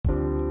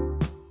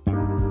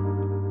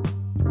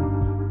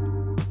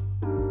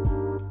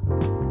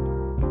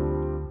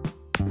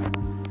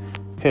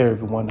Hey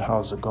everyone,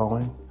 how's it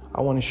going?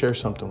 I want to share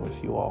something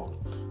with you all.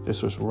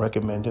 This was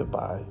recommended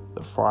by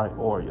the Fried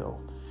Oreo.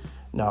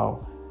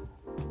 Now,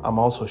 I'm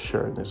also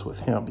sharing this with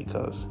him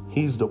because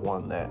he's the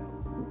one that,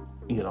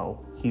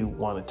 he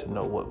wanted to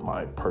know what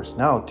my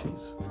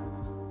personalities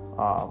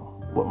are.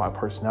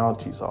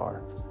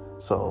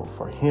 So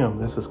for him,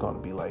 this is going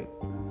to be like,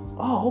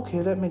 oh, okay,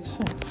 that makes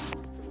sense.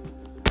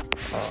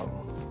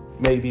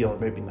 Maybe or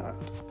maybe not.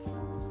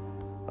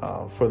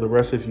 For the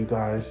rest of you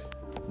guys,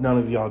 none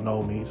of y'all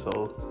know me,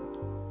 so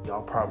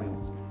y'all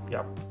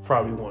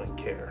probably won't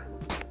care,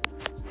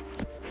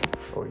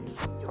 or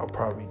y'all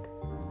probably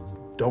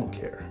don't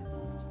care.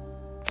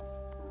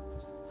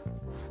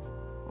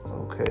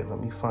 Okay, let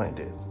me find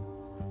it.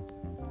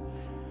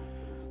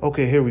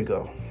 Okay, here we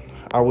go.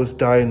 I was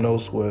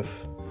diagnosed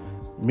with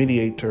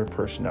mediator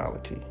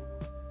personality,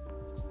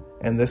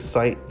 and this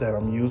site that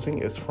I'm using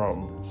is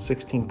from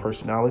 16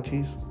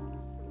 Personalities.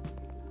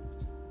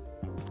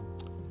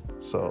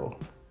 So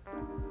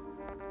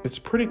it's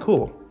pretty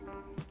cool.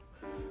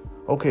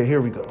 Okay,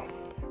 here we go.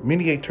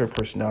 Mediator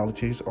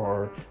personalities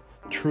are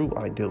true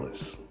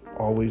idealists,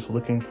 always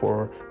looking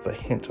for the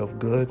hint of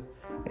good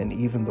and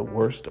even the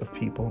worst of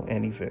people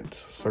and events,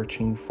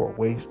 searching for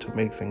ways to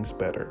make things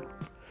better.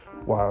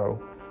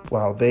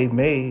 While they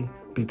may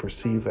be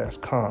perceived as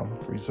calm,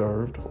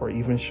 reserved, or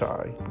even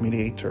shy,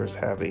 mediators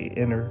have an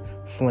inner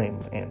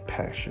flame and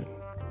passion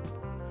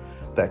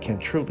that can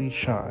truly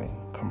shine.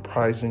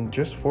 Comprising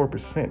just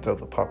 4% of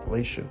the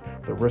population,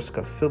 the risk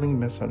of feeling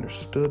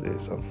misunderstood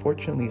is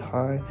unfortunately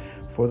high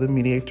for the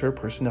mediator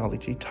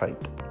personality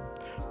type.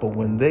 But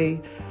when they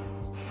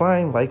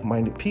find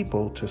like-minded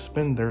people to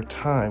spend their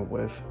time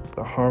with,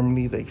 the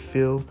harmony they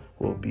feel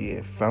will be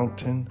a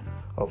fountain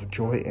of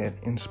joy and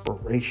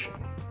inspiration.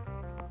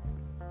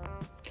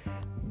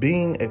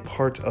 Being a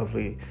part of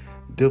a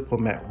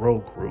diplomat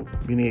rogue group,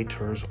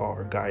 mediators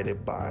are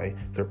guided by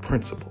their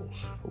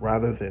principles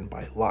rather than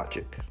by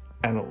logic.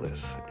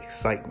 Analysts,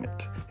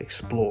 excitement,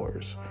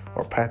 explorers,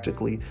 or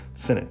practically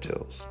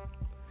senators.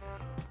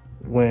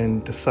 When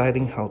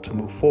deciding how to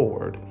move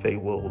forward, they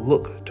will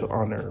look to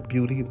honor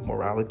beauty,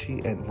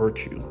 morality, and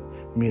virtue.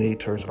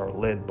 Mediators are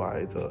led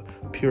by the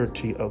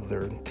purity of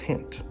their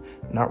intent,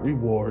 not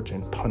rewards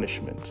and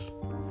punishments.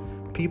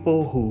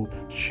 People who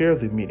share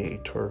the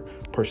mediator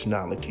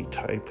personality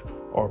type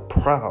are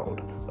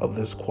proud of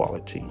this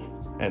quality,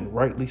 and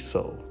rightly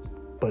so.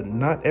 But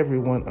not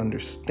everyone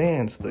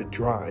understands the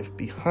drive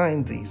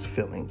behind these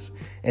feelings,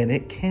 and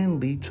it can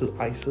lead to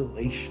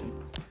isolation.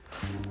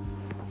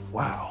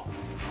 Wow.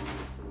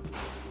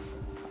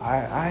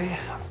 I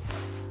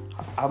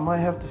might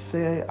have to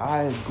say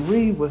I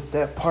agree with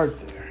that part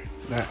there.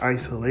 That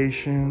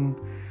isolation,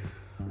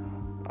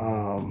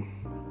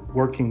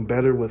 working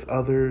better with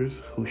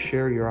others who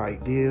share your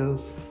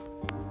ideas.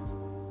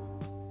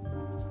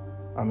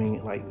 I mean,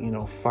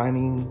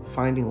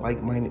 finding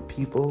like-minded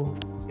people.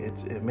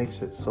 It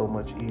makes it so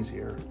much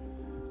easier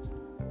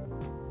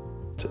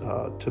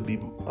to be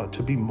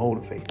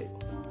motivated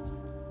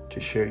to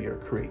share your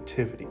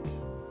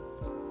creativities,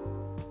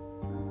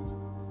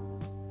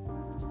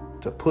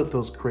 to put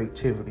those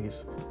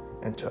creativities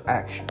into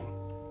action,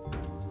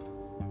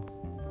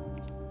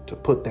 to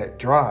put that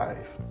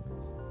drive.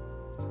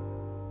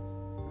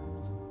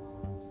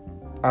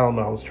 I don't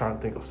know. I was trying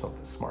to think of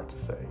something smart to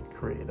say,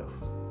 creative,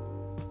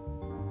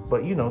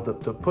 but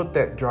to put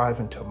that drive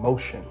into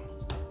motion.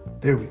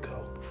 There we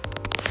go.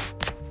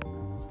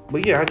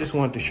 But yeah, I just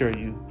wanted to share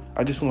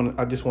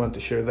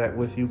that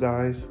with you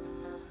guys.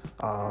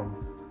 For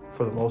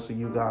the most of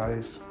you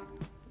guys,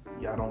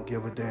 y'all don't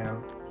give a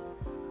damn.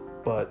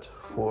 But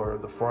for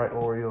the Fried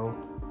Oreo,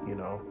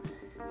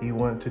 he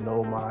wanted to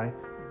know my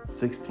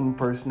 16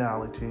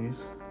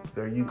 personalities.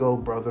 There you go,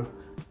 brother.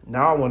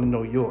 Now I want to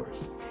know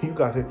yours. You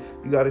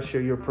gotta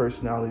share your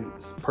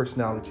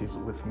personalities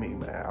with me,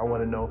 man. I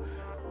want to know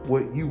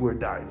what you were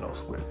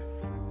diagnosed with.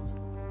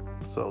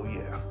 So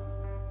yeah,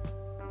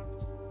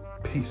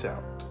 peace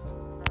out.